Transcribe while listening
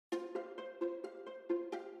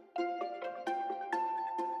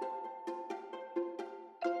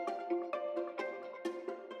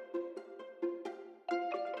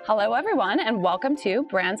Hello, everyone, and welcome to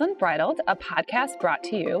Brands Unbridled, a podcast brought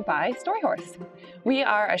to you by Storyhorse. We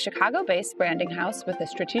are a Chicago-based branding house with the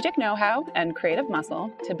strategic know-how and creative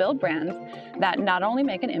muscle to build brands that not only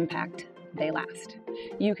make an impact, they last.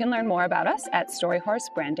 You can learn more about us at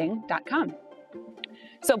storyhorsebranding.com.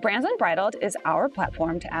 So Brands Unbridled is our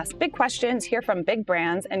platform to ask big questions, hear from big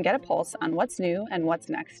brands, and get a pulse on what's new and what's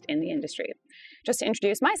next in the industry. Just to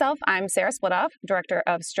introduce myself, I'm Sarah Splitoff, Director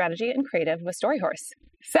of Strategy and Creative with Storyhorse.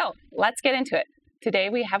 So let's get into it. Today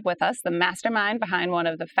we have with us the mastermind behind one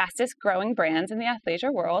of the fastest growing brands in the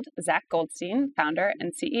athleisure world, Zach Goldstein, founder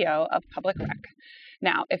and CEO of Public Rec.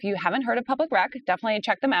 Now, if you haven't heard of Public Rec, definitely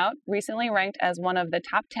check them out. Recently ranked as one of the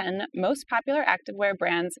top 10 most popular activewear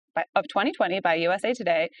brands of 2020 by USA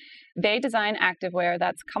Today, they design activewear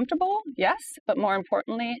that's comfortable, yes, but more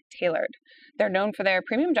importantly, tailored. They're known for their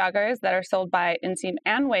premium joggers that are sold by inseam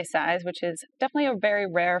and waist size, which is definitely a very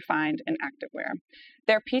rare find in activewear.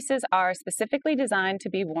 Their pieces are specifically designed to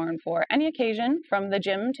be worn for any occasion, from the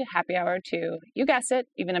gym to happy hour to, you guessed it,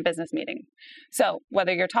 even a business meeting. So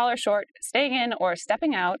whether you're tall or short, staying in or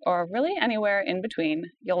stepping out, or really anywhere in between,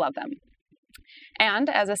 you'll love them. And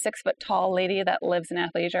as a 6-foot-tall lady that lives in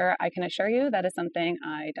athleisure, I can assure you that is something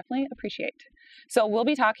I definitely appreciate. So we'll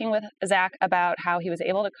be talking with Zach about how he was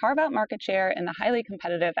able to carve out market share in the highly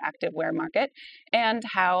competitive activewear market, and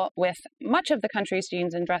how, with much of the country's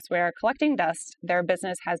jeans and dresswear collecting dust, their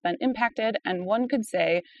business has been impacted and, one could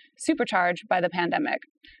say, supercharged by the pandemic.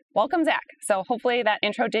 Welcome, Zach. So hopefully that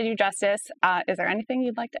intro did you justice. Is there anything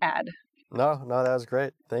you'd like to add? No, that was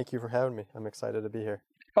great. Thank you for having me. I'm excited to be here.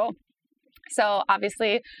 Cool. So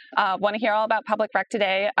obviously, want to hear all about Public Rec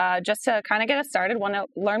today. Just to kind of get us started, want to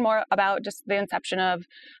learn more about just the inception of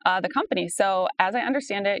the company. So as I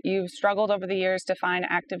understand it, you've struggled over the years to find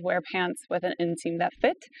activewear pants with an inseam that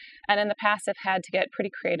fit, and in the past have had to get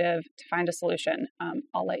pretty creative to find a solution.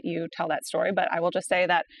 I'll let you tell that story, but I will just say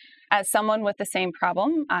that as someone with the same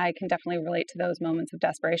problem, I can definitely relate to those moments of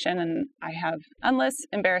desperation, and I have endless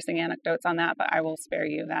embarrassing anecdotes on that, but I will spare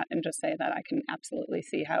you that and just say that I can absolutely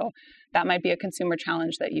see how that might be a consumer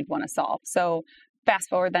challenge that you'd want to solve. So fast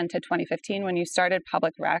forward then to 2015, when you started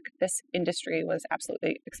Public Rec, this industry was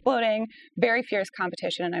absolutely exploding, very fierce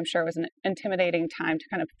competition, and I'm sure it was an intimidating time to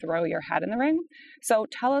kind of throw your hat in the ring. So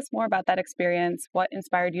tell us more about that experience, what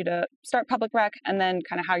inspired you to start Public Rec, and then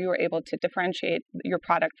kind of how you were able to differentiate your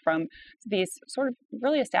product from these sort of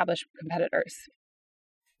really established competitors.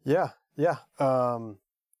 Yeah.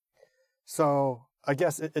 So I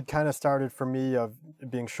guess it kind of started for me of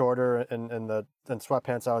being shorter and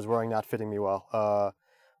sweatpants I was wearing not fitting me well.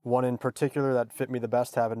 One in particular that fit me the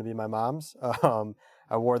best happened to be my mom's.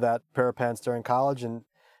 I wore that pair of pants during college, and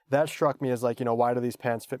that struck me as like, why do these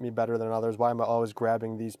pants fit me better than others? Why am I always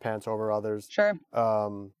grabbing these pants over others? Sure.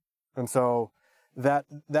 And so that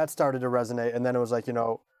started to resonate, and then it was like,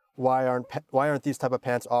 why aren't these type of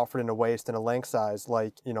pants offered in a waist and a length size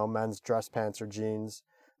like, men's dress pants or jeans?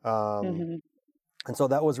 And so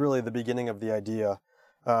that was really the beginning of the idea.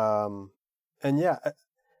 And yeah,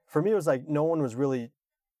 for me, it was like no one was really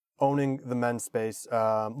owning the men's space.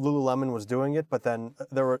 Lululemon was doing it, but then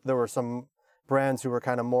there were some brands who were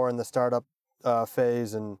kind of more in the startup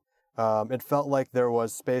phase, and it felt like there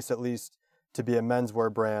was space at least to be a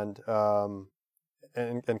menswear brand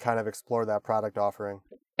and kind of explore that product offering.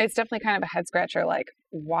 It's definitely kind of a head scratcher, like,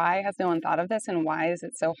 why has no one thought of this, and why is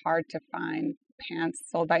it so hard to find pants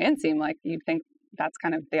sold by inseam? Like, you'd think that's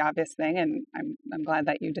kind of the obvious thing, and I'm glad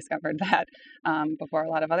that you discovered that before a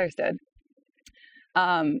lot of others did.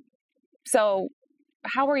 So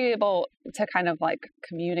how were you able to kind of like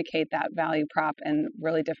communicate that value prop and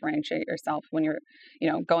really differentiate yourself when you're,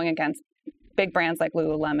 going against big brands like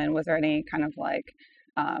Lululemon? Was there any kind of like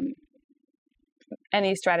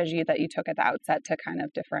any strategy that you took at the outset to kind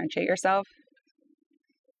of differentiate yourself?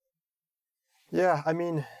 Yeah, I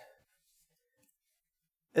mean,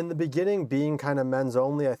 in the beginning, being kind of men's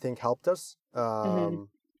only, I think helped us.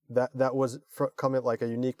 That was coming like a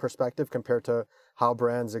unique perspective compared to how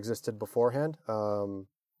brands existed beforehand.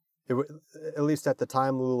 At least at the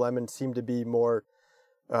time, Lululemon seemed to be more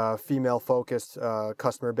female-focused.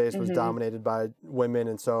 Customer base was dominated by women,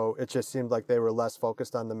 and so it just seemed like they were less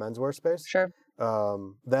focused on the menswear space. Sure.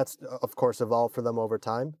 That's, of course, evolved for them over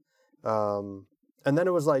time. And then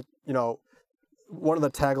it was like, one of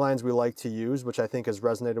the taglines we like to use, which I think has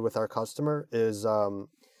resonated with our customer, is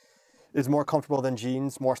more comfortable than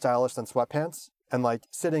jeans, more stylish than sweatpants. And like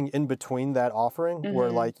sitting in between that offering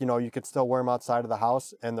where like, you could still wear them outside of the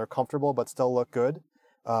house and they're comfortable but still look good.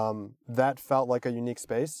 That felt like a unique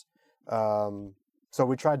space. So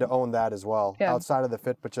we tried to own that as well, outside of the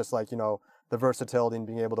fit, but just like, the versatility and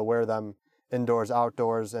being able to wear them indoors,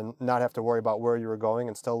 outdoors, and not have to worry about where you were going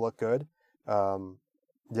and still look good.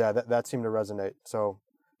 That seemed to resonate. So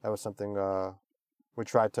that was something we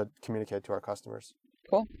tried to communicate to our customers.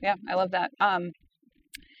 Cool. Yeah, I love that.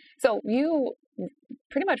 So you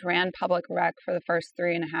pretty much ran Public Rec for the first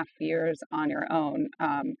 3.5 years on your own.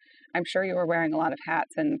 I'm sure you were wearing a lot of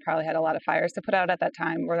hats and probably had a lot of fires to put out at that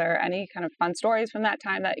time. Were there any kind of fun stories from that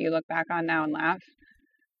time that you look back on now and laugh?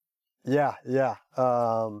 Yeah.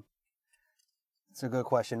 It's a good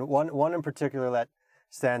question. One in particular that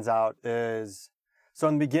stands out is, so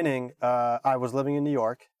in the beginning, I was living in New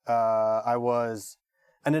York.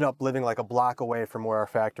 Ended up living like a block away from where our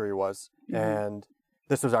factory was. Mm-hmm. And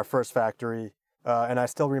this was our first factory. And I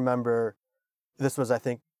still remember, this was, I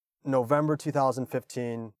think, November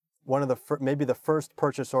 2015, one of maybe the first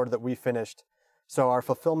purchase order that we finished. So our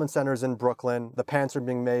fulfillment center is in Brooklyn. The pants are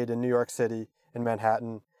being made in New York City, in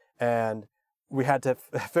Manhattan. And we had to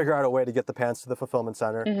figure out a way to get the pants to the fulfillment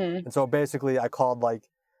center. Mm-hmm. And so basically I called like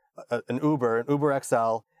an Uber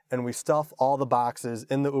XL, and we stuff all the boxes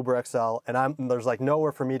in the Uber XL, and there's like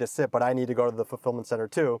nowhere for me to sit, but I need to go to the fulfillment center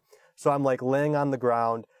too. So I'm like laying on the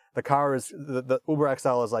ground. The car is, the Uber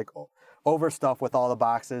XL is like overstuffed with all the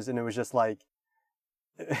boxes, and it was just like,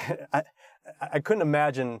 I couldn't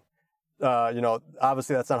imagine,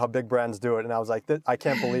 obviously that's not how big brands do it. And I was like, I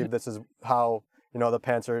can't believe this is how, the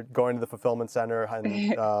pants are going to the fulfillment center.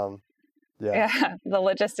 And yeah, the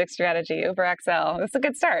logistics strategy, Uber XL. It's a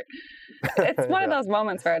good start. It's one of those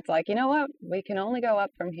moments where it's like, you know what? We can only go up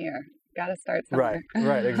from here. Got to start somewhere.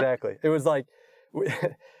 Right, exactly. It was like,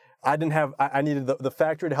 I needed the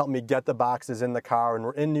factory to help me get the boxes in the car. And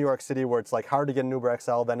we're in New York City where it's like hard to get an Uber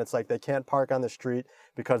XL. Then it's like they can't park on the street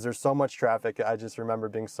because there's so much traffic. I just remember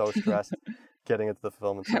being so stressed getting it to the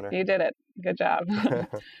fulfillment center. You did it. Good job.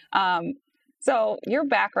 So your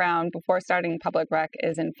background before starting Public Rec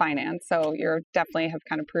is in finance. So you're definitely have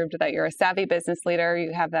kind of proved that you're a savvy business leader.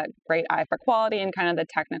 You have that great eye for quality and kind of the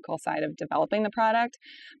technical side of developing the product.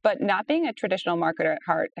 But not being a traditional marketer at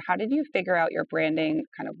heart, how did you figure out your branding,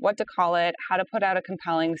 kind of what to call it, how to put out a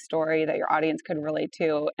compelling story that your audience could relate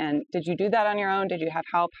to? And did you do that on your own? Did you have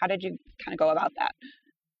help? How did you kind of go about that?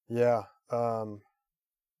 Yeah. A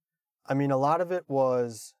lot of it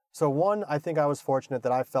was... So one, I think I was fortunate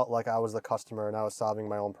that I felt like I was the customer and I was solving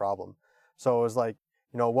my own problem. So it was like,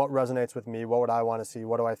 what resonates with me? What would I want to see?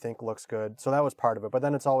 What do I think looks good? So that was part of it. But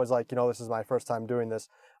then it's always like, this is my first time doing this.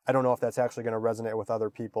 I don't know if that's actually going to resonate with other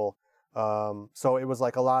people. So it was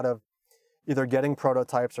like a lot of either getting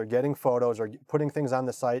prototypes or getting photos or putting things on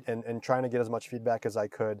the site and trying to get as much feedback as I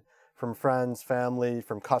could from friends, family,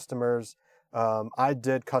 from customers. I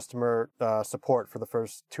did customer support for the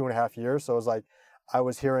first 2.5 years. So it was like, I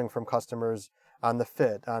was hearing from customers on the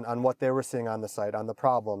fit, on what they were seeing on the site, on the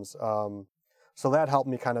problems. So that helped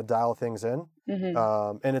me kind of dial things in.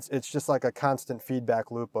 Mm-hmm. And it's just like a constant feedback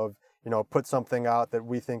loop of, put something out that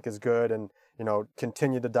we think is good and,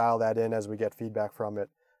 continue to dial that in as we get feedback from it.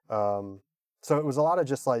 So it was a lot of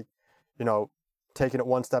just like, taking it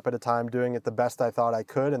one step at a time, doing it the best I thought I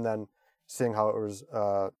could, and then seeing how it was,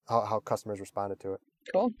 how customers responded to it.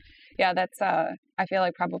 Cool. Yeah, that's, I feel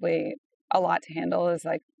like probably a lot to handle is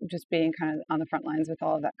like just being kind of on the front lines with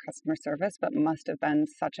all of that customer service, but must have been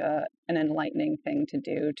such an enlightening thing to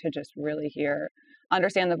do, to just really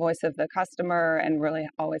understand the voice of the customer and really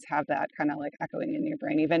always have that kind of like echoing in your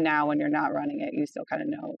brain. Even now when you're not running it, you still kind of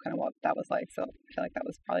know kind of what that was like. So I feel like that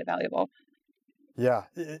was probably valuable. Yeah,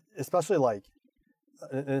 especially like,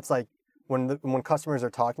 it's like when customers are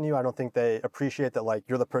talking to you, I don't think they appreciate that like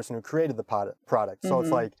you're the person who created the product. So mm-hmm.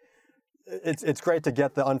 It's like, it's great to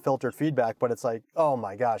get the unfiltered feedback, but it's like, oh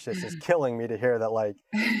my gosh, this is killing me to hear that like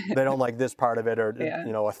they don't like this part of it, or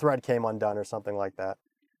a thread came undone or something like that.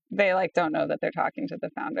 They like don't know that they're talking to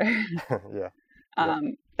the founder. Yeah.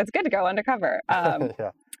 It's good to go undercover.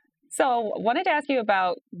 Yeah. So wanted to ask you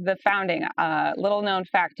about the founding. Little known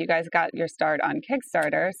fact, you guys got your start on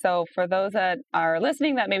Kickstarter. So for those that are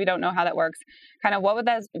listening that maybe don't know how that works, kind of what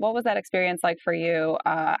was that experience like for you?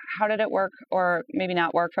 How did it work or maybe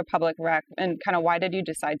not work for Public Rec? And kind of why did you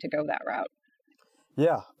decide to go that route?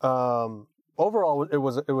 Yeah. Overall, it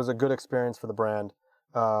was a good experience for the brand.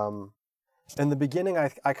 In the beginning,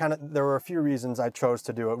 there were a few reasons I chose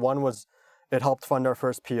to do it. One was it helped fund our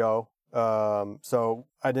first PO. So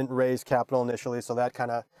I didn't raise capital initially, so that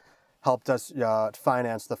kind of helped us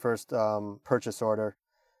finance the first purchase order.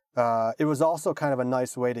 It was also kind of a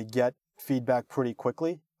nice way to get feedback pretty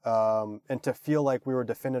quickly and to feel like we were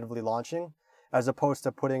definitively launching, as opposed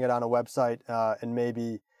to putting it on a website and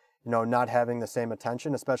maybe not having the same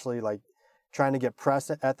attention, especially like trying to get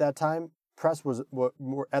press at that time. press was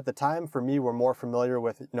more, at the time for me, were more familiar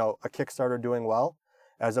with, a Kickstarter doing well,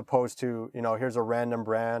 as opposed to, here's a random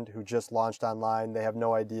brand who just launched online. They have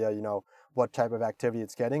no idea, what type of activity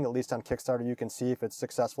it's getting. At least on Kickstarter, you can see if it's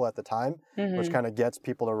successful at the time, which kind of gets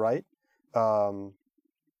people to write. So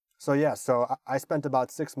I spent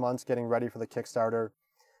about 6 months getting ready for the Kickstarter.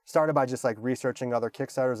 Started by just like researching other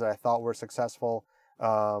Kickstarters that I thought were successful,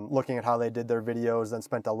 looking at how they did their videos, then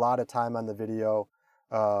spent a lot of time on the video,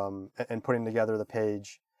 and putting together the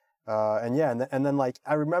page. And then like,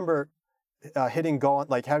 I remember hitting go,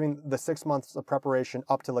 like having the 6 months of preparation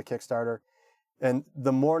up to the Kickstarter, and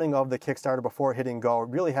the morning of the Kickstarter before hitting go,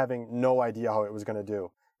 really having no idea how it was going to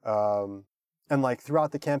do. And like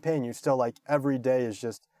throughout the campaign, you still like every day is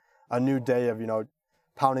just a new day of,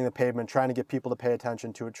 pounding the pavement, trying to get people to pay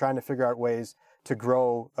attention to it, trying to figure out ways to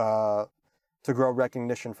grow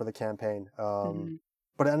recognition for the campaign.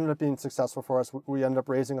 But it ended up being successful for us. We ended up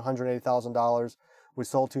raising $180,000. We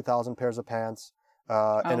sold 2,000 pairs of pants.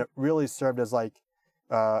 And it really served as like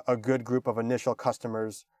a good group of initial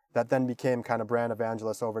customers that then became kind of brand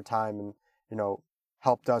evangelists over time and,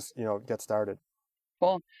 helped us, get started.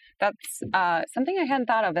 Cool. That's something I hadn't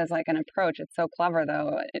thought of as like an approach. It's so clever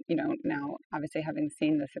though, now obviously having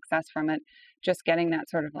seen the success from it, just getting that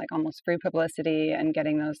sort of like almost free publicity and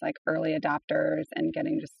getting those like early adopters and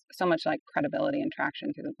getting just so much like credibility and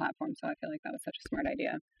traction through the platform. So I feel like that was such a smart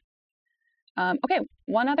idea. Okay,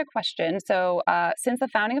 one other question. So since the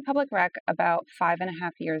founding of Public Rec about 5.5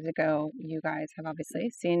 years ago, you guys have obviously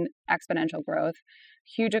seen exponential growth.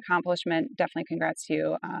 Huge accomplishment. Definitely congrats to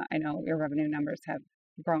you. I know your revenue numbers have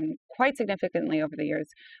grown quite significantly over the years.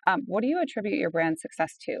 What do you attribute your brand's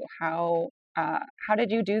success to? How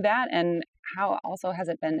did you do that? And how also has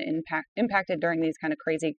it been impacted during these kind of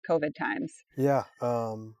crazy COVID times? Yeah,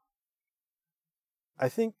 I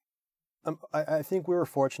think we were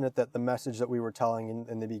fortunate that the message that we were telling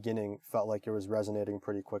in the beginning felt like it was resonating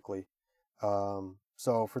pretty quickly.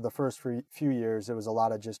 So for the first few years, it was a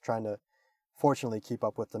lot of just trying to, fortunately, keep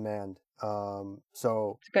up with demand.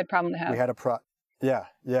 So it's a good problem to have. We had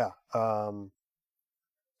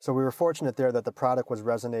so we were fortunate there that the product was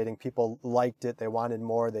resonating. People liked it. They wanted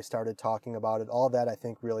more. They started talking about it. All that I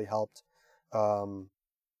think really helped.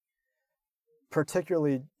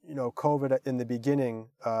 Particularly, COVID in the beginning,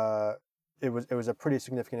 it was a pretty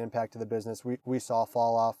significant impact to the business. We saw a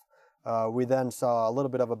fall off. We then saw a little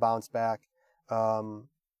bit of a bounce back.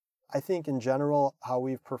 I think in general, how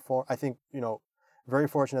we've performed, I think, very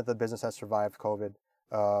fortunate the business has survived COVID.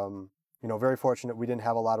 Very fortunate we didn't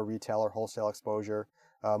have a lot of retail or wholesale exposure.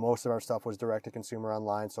 Most of our stuff was direct to consumer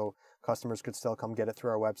online, so customers could still come get it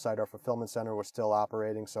through our website. Our fulfillment center was still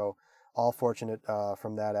operating, so all fortunate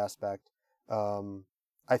from that aspect.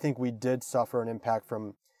 I think we did suffer an impact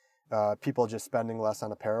from people just spending less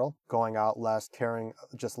on apparel, going out less, caring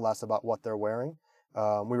just less about what they're wearing.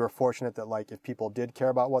 We were fortunate that like if people did care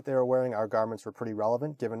about what they were wearing, our garments were pretty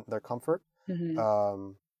relevant given their comfort.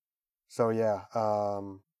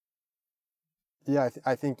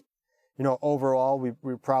 I think, overall we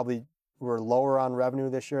probably were lower on revenue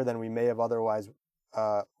this year than we may have otherwise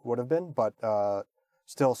would have been, but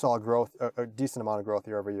still saw a decent amount of growth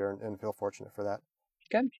year over year and feel fortunate for that.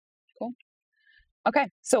 Good. Cool. Okay,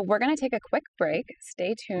 so we're going to take a quick break.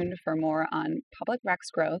 Stay tuned for more on Public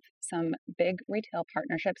Rec's growth, some big retail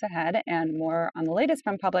partnerships ahead, and more on the latest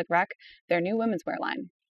from Public Rec, their new women's wear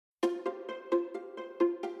line.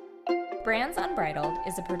 Brands Unbridled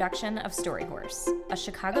is a production of Storyhorse, a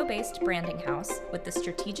Chicago-based branding house with the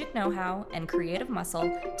strategic know-how and creative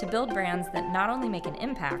muscle to build brands that not only make an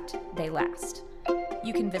impact, they last.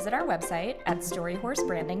 You can visit our website at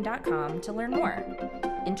storyhorsebranding.com to learn more.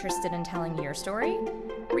 Interested in telling your story?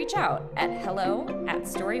 Reach out at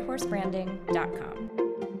hello@storyhorsebranding.com.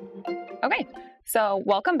 Okay, so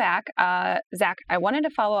welcome back. Zach, I wanted to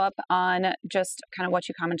follow up on just kind of what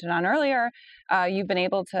you commented on earlier. You've been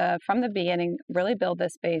able to, from the beginning, really build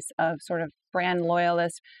this base of sort of brand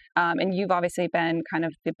loyalists, and you've obviously been kind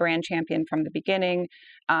of the brand champion from the beginning.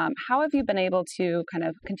 How have you been able to kind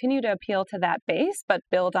of continue to appeal to that base, but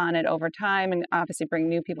build on it over time and obviously bring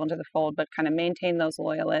new people into the fold, but kind of maintain those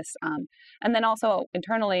loyalists, and then also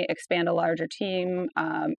internally expand a larger team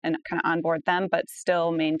and kind of onboard them, but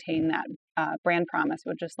still maintain that brand promise?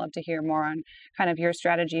 Would just love to hear more on kind of your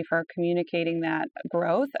strategy for communicating that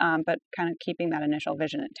growth, but kind of keeping that initial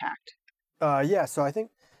vision intact. So I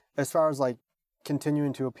think as far as like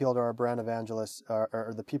continuing to appeal to our brand evangelists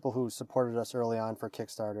or the people who supported us early on for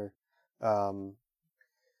Kickstarter,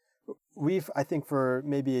 we've, I think for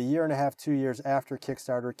maybe 1.5 years, 2 years after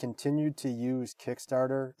Kickstarter, continued to use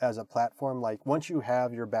Kickstarter as a platform. Like once you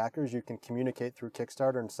have your backers, you can communicate through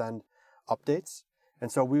Kickstarter and send updates.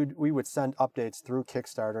 And so we would send updates through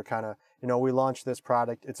Kickstarter, kind of, we launched this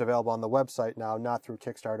product. It's available on the website now, not through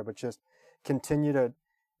Kickstarter, but just continue to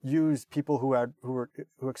use people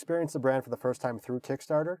who experience the brand for the first time through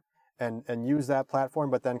Kickstarter and use that platform,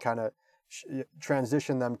 but then kind of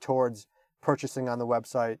transition them towards purchasing on the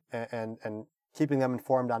website and keeping them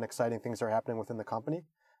informed on exciting things that are happening within the company.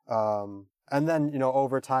 And then,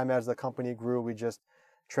 over time, as the company grew, we just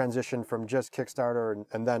transitioned from just Kickstarter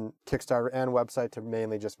and then Kickstarter and website to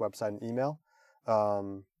mainly just website and email.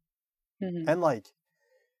 And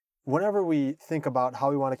whenever we think about how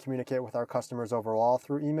we want to communicate with our customers overall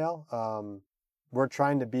through email, we're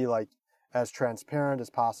trying to be as transparent as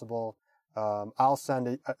possible. I'll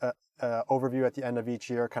send a overview at the end of each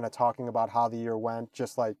year, kind of talking about how the year went,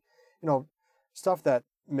 just stuff that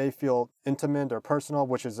may feel intimate or personal,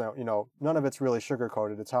 which is, none of it's really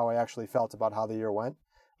sugar-coated. It's how I actually felt about how the year went.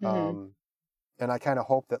 And I kind of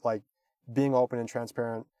hope that being open and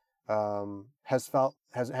transparent has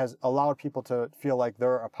allowed people to feel like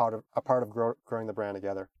they're a part of growing the brand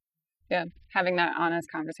together. Yeah, having that honest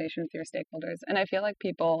conversation with your stakeholders. And I feel like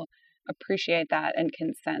people appreciate that and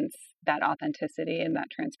can sense that authenticity and that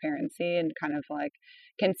transparency and kind of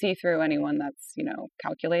can see through anyone that's,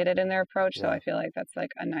 calculated in their approach. Yeah. So I feel like that's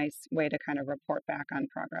a nice way to kind of report back on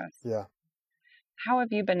progress. Yeah. How have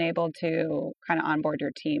you been able to kind of onboard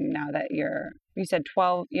your team now that you said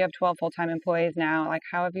you have 12 full-time employees now?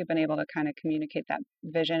 How have you been able to kind of communicate that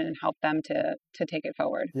vision and help them to take it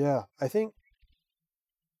forward? Yeah, I think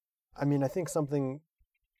something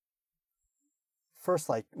first,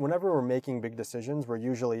 whenever we're making big decisions, we're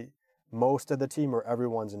usually most of the team or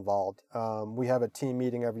everyone's involved. We have a team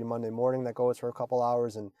meeting every Monday morning that goes for a couple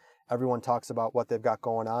hours, and everyone talks about what they've got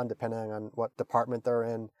going on depending on what department they're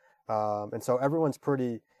in. And so everyone's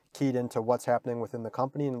pretty keyed into what's happening within the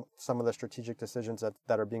company and some of the strategic decisions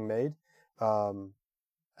that are being made. And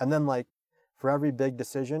then for every big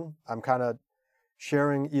decision, I'm kind of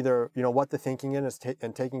sharing either, what the thinking is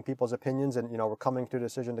and taking people's opinions and, we're coming to a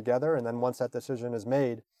decision together. And then once that decision is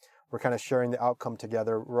made, we're kind of sharing the outcome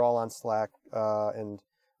together. We're all on Slack, and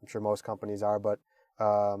I'm sure most companies are, but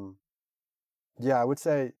I would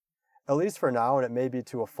say, at least for now, and it may be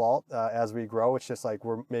to a fault as we grow, it's just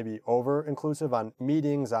we're maybe over-inclusive on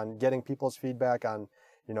meetings, on getting people's feedback, on,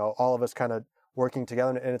 all of us kind of working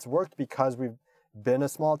together. And it's worked because we've been a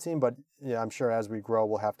small team, but I'm sure as we grow,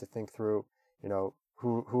 we'll have to think through,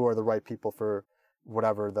 who are the right people for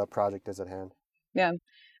whatever the project is at hand. Yeah.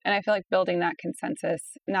 And I feel like building that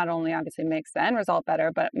consensus not only obviously makes the end result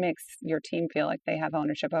better, but makes your team feel like they have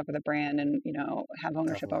ownership over the brand and, have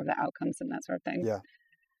ownership Definitely. Over the outcomes and that sort of thing. Yeah.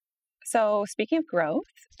 So speaking of growth,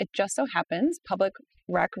 it just so happens Public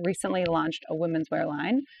Rec recently launched a women's wear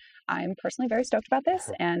line. I'm personally very stoked about this,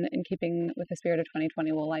 and in keeping with the spirit of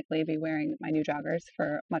 2020, will likely be wearing my new joggers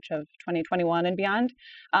for much of 2021 and beyond.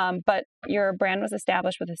 But your brand was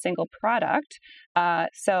established with a single product.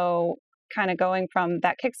 So kind of going from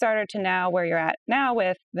that Kickstarter to now where you're at now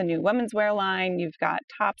with the new women's wear line, you've got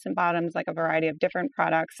tops and bottoms, a variety of different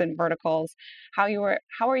products and verticals. How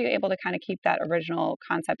are you able to kind of keep that original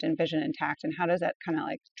concept and vision intact, and how does that kind of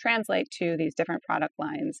translate to these different product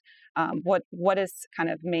lines? What is kind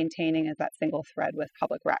of maintaining as that single thread with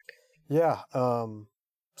Public Rec? Yeah. So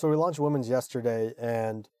we launched women's yesterday,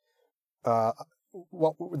 and the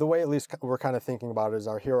way at least we're kind of thinking about it is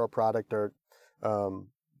our hero product, or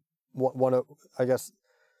one of, I guess,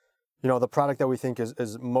 the product that we think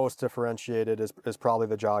is most differentiated is probably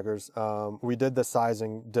the joggers. We did the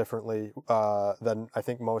sizing differently than I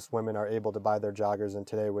think most women are able to buy their joggers in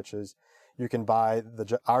today, which is you can buy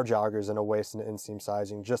our joggers in a waist and inseam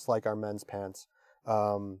sizing, just like our men's pants.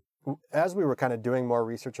 As we were kind of doing more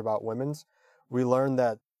research about women's, we learned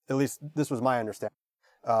that, at least this was my understanding,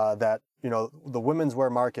 that, the women's wear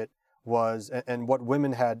market was, and what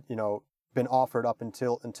women had, been offered up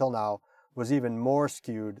until now was even more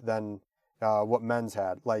skewed than what men's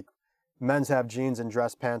had. Men's have jeans and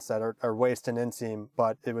dress pants that are waist and inseam,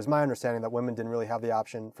 but it was my understanding that women didn't really have the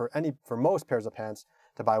option for most pairs of pants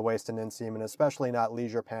to buy waist and inseam, and especially not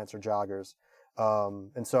leisure pants or joggers.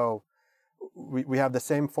 And so we have the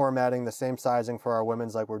same formatting, the same sizing for our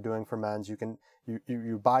women's like we're doing for men's.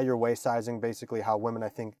 You buy your waist sizing, basically how women, I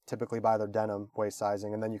think, typically buy their denim waist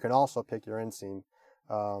sizing, and then you can also pick your inseam.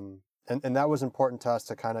 And that was important to us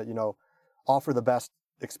to kind of, offer the best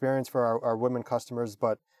experience for our women customers.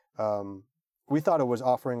 But we thought it was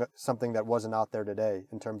offering something that wasn't out there today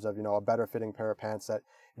in terms of, a better fitting pair of pants that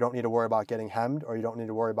you don't need to worry about getting hemmed, or you don't need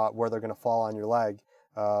to worry about where they're going to fall on your leg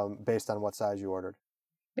based on what size you ordered.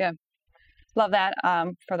 Yeah. Love that.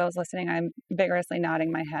 For those listening, I'm vigorously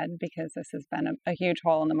nodding my head because this has been a huge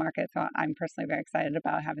hole in the market. So I'm personally very excited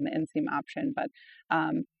about having the inseam option. But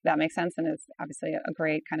that makes sense and is obviously a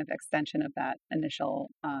great kind of extension of that initial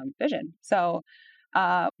vision. So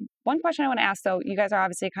one question I want to ask, though, you guys are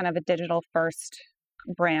obviously kind of a digital first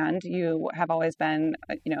brand. You have always been,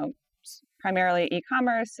 primarily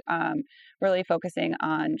e-commerce, really focusing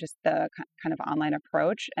on just the kind of online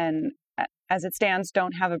approach. And as it stands,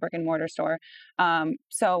 don't have a brick and mortar store.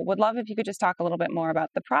 So would love if you could just talk a little bit more about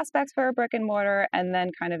the prospects for a brick and mortar. And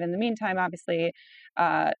then kind of in the meantime, obviously,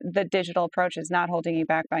 the digital approach is not holding you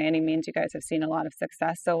back by any means. You guys have seen a lot of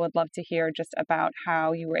success. So would love to hear just about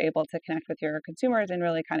how you were able to connect with your consumers and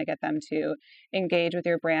really kind of get them to engage with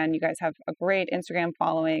your brand. You guys have a great Instagram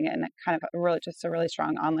following and kind of a really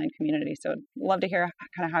strong online community. So love to hear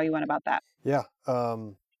kind of how you went about that. Yeah.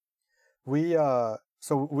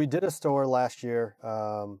 So we did a store last year.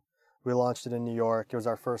 We launched it in New York. It was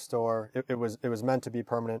our first store. It was meant to be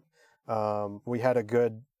permanent. We had a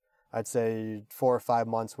good, I'd say, 4 or 5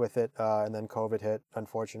 months with it, and then COVID hit,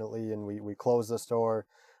 unfortunately, and we closed the store.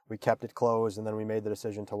 We kept it closed, and then we made the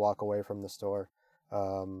decision to walk away from the store.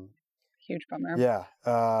 Huge bummer. Yeah.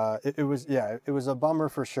 It was a bummer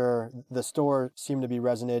for sure. The store seemed to be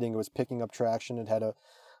resonating. It was picking up traction. It had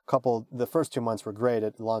the first 2 months were great.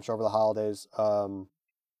 It launched over the holidays.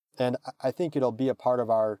 And I think it'll be a part of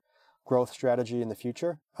our growth strategy in the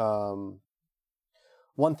future.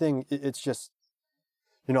 One thing, it's just,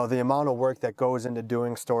 the amount of work that goes into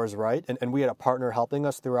doing stores right. And we had a partner helping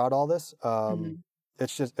us throughout all this.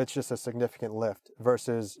 It's just a significant lift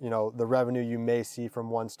versus, the revenue you may see from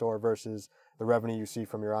one store versus the revenue you see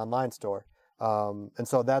from your online store. And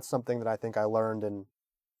so that's something that I think I learned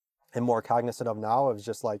and more cognizant of now is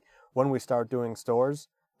just like when we start doing stores,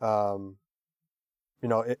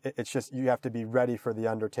 it's just, you have to be ready for the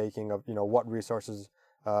undertaking of, what resources,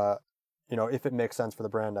 if it makes sense for the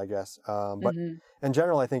brand, I guess. But in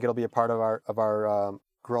general, I think it'll be a part of our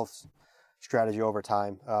growth strategy over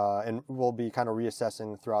time. And we'll be kind of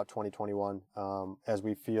reassessing throughout 2021 as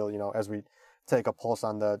we feel, as we take a pulse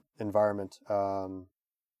on the environment. And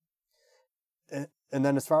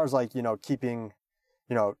then as far as keeping,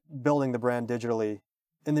 building the brand digitally,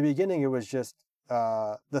 in the beginning, it was just,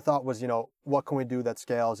 the thought was, what can we do that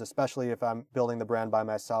scales, especially if I'm building the brand by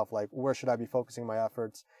myself? Like, where should I be focusing my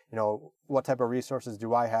efforts? What type of resources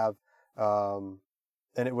do I have? And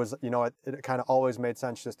it was, it kind of always made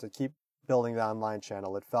sense just to keep building the online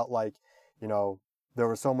channel. It felt like, there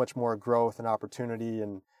was so much more growth and opportunity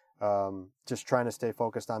and just trying to stay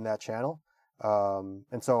focused on that channel.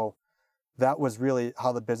 And so that was really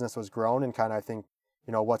how the business was grown and kind of, I think,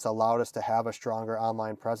 what's allowed us to have a stronger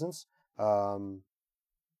online presence. And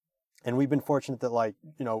we've been fortunate that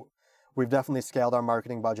we've definitely scaled our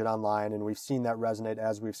marketing budget online and we've seen that resonate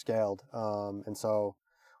as we've scaled. And so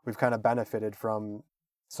we've kind of benefited from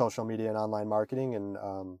social media and online marketing and,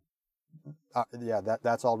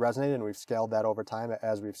 that's all resonated and we've scaled that over time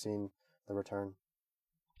as we've seen the return.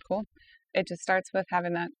 Cool. It just starts with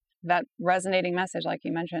having that resonating message, like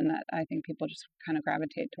you mentioned, that I think people just kind of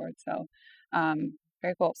gravitate towards. So,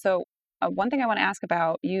 very cool. So one thing I want to ask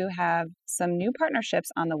about, you have some new partnerships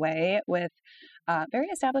on the way with very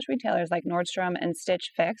established retailers like Nordstrom and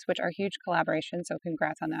Stitch Fix, which are huge collaborations. So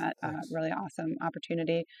congrats on that. Really awesome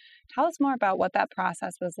opportunity. Tell us more about what that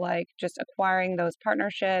process was like, just acquiring those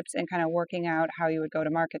partnerships and kind of working out how you would go to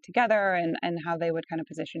market together and how they would kind of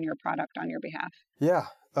position your product on your behalf. Yeah.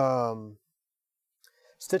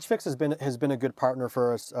 Stitch Fix has been a good partner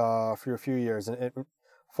for us for a few years. And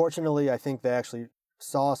fortunately, I think they actually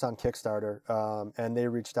saw us on Kickstarter, and they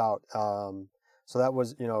reached out. So that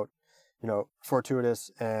was,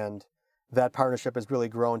 fortuitous, and that partnership has really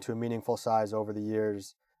grown to a meaningful size over the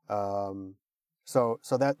years. So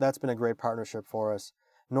that's been a great partnership for us.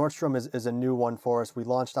 Nordstrom is a new one for us. We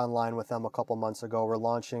launched online with them a couple months ago. We're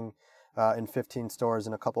launching in 15 stores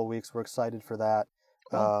in a couple of weeks. We're excited for that.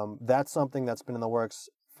 Cool. That's something that's been in the works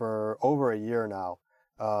for over a year now.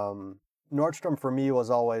 Nordstrom for me was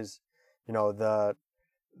always,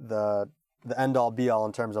 the end all be all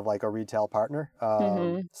in terms of like a retail partner.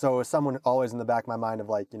 So it was someone always in the back of my mind of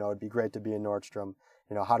like, it'd be great to be in Nordstrom.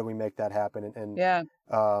 How do we make that happen? And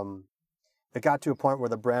it got to a point where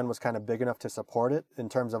the brand was kind of big enough to support it in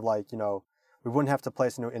terms of like, we wouldn't have to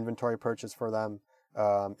place a new inventory purchase for them.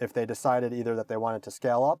 If they decided either that they wanted to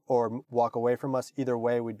scale up or walk away from us, either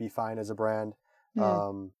way, we'd be fine as a brand.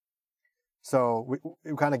 So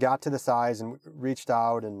we kind of got to the size and reached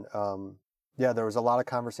out and, there was a lot of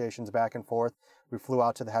conversations back and forth. We flew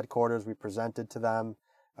out to the headquarters. We presented to them.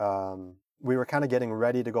 We were kind of getting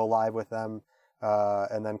ready to go live with them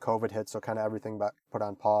and then COVID hit, so kind of everything got put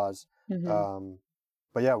on pause. Mm-hmm.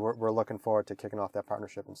 But yeah, we're looking forward to kicking off that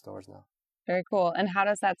partnership in stores now. Very cool. And how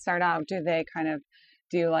does that start out? Do they kind of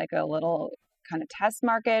do like a little kind of test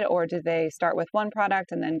market, or do they start with one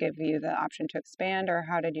product and then give you the option to expand, or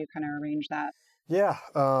how did you kind of arrange that? Yeah,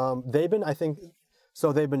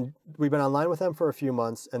 we've been online with them for a few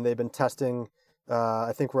months, and they've been testing,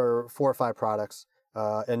 I think we're 4 or 5 products.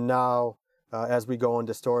 And now, as we go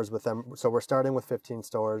into stores with them, so we're starting with 15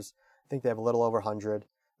 stores. I think they have a little over 100.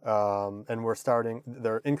 And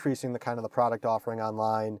they're increasing the kind of the product offering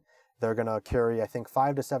online. They're going to carry, I think,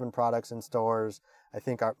 5 to 7 products in stores. I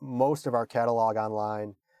think most of our catalog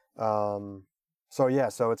online. So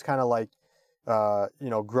it's kind of like,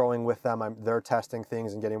 growing with them. They're testing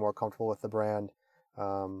things and getting more comfortable with the brand.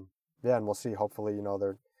 And we'll see. Hopefully,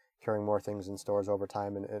 they're carrying more things in stores over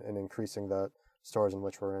time and increasing the stores in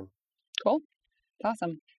which we're in. Cool.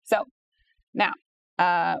 Awesome. So now,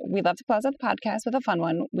 we love to close out the podcast with a fun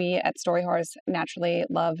one. We at Storyhorse naturally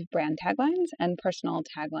love brand taglines and personal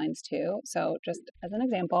taglines too. So just as an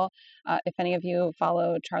example, if any of you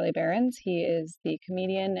follow Charlie Berens, he is the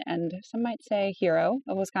comedian and some might say hero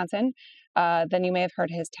of Wisconsin. Then you may have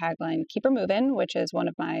heard his tagline, "Keep her moving," which is one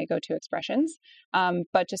of my go-to expressions.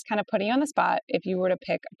 But just kind of putting you on the spot, if you were to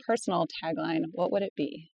pick a personal tagline, what would it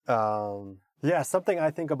be? Something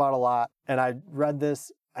I think about a lot. And I read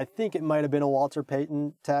this, I think it might have been a Walter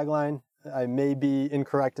Payton tagline. I may be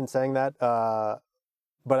incorrect in saying that,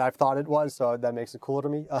 but I've thought it was, so that makes it cooler to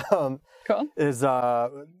me. Cool. Is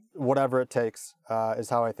whatever it takes is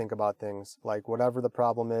how I think about things. Like whatever the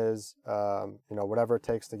problem is, whatever it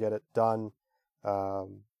takes to get it done.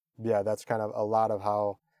 That's kind of a lot of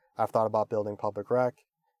how I've thought about building Public Rec.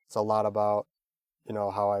 It's a lot about,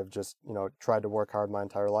 how I've just, tried to work hard my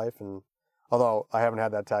entire life. And although I haven't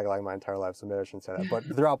had that tagline my entire life, so maybe I shouldn't say that. But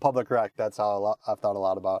throughout Public Rec, that's how I've thought a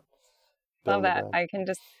lot about. Love that. I can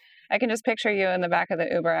just picture you in the back of the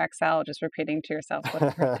Uber XL, just repeating to yourself,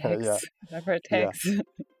 whatever it takes. Whatever it takes. Yeah.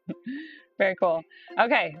 Very cool.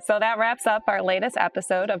 Okay, so that wraps up our latest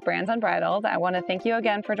episode of Brands Unbridled. I want to thank you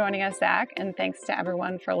again for joining us, Zach, and thanks to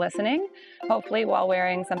everyone for listening. Hopefully while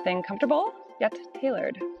wearing something comfortable yet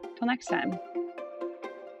tailored. Till next time.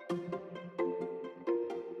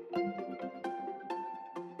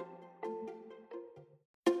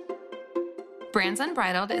 Brands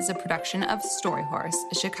Unbridled is a production of Storyhorse,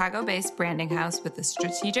 a Chicago-based branding house with the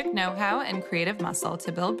strategic know-how and creative muscle to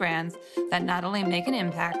build brands that not only make an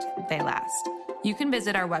impact, they last. You can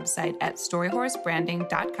visit our website at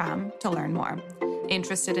storyhorsebranding.com to learn more.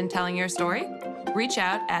 Interested in telling your story? Reach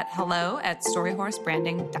out at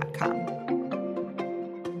hello@storyhorsebranding.com.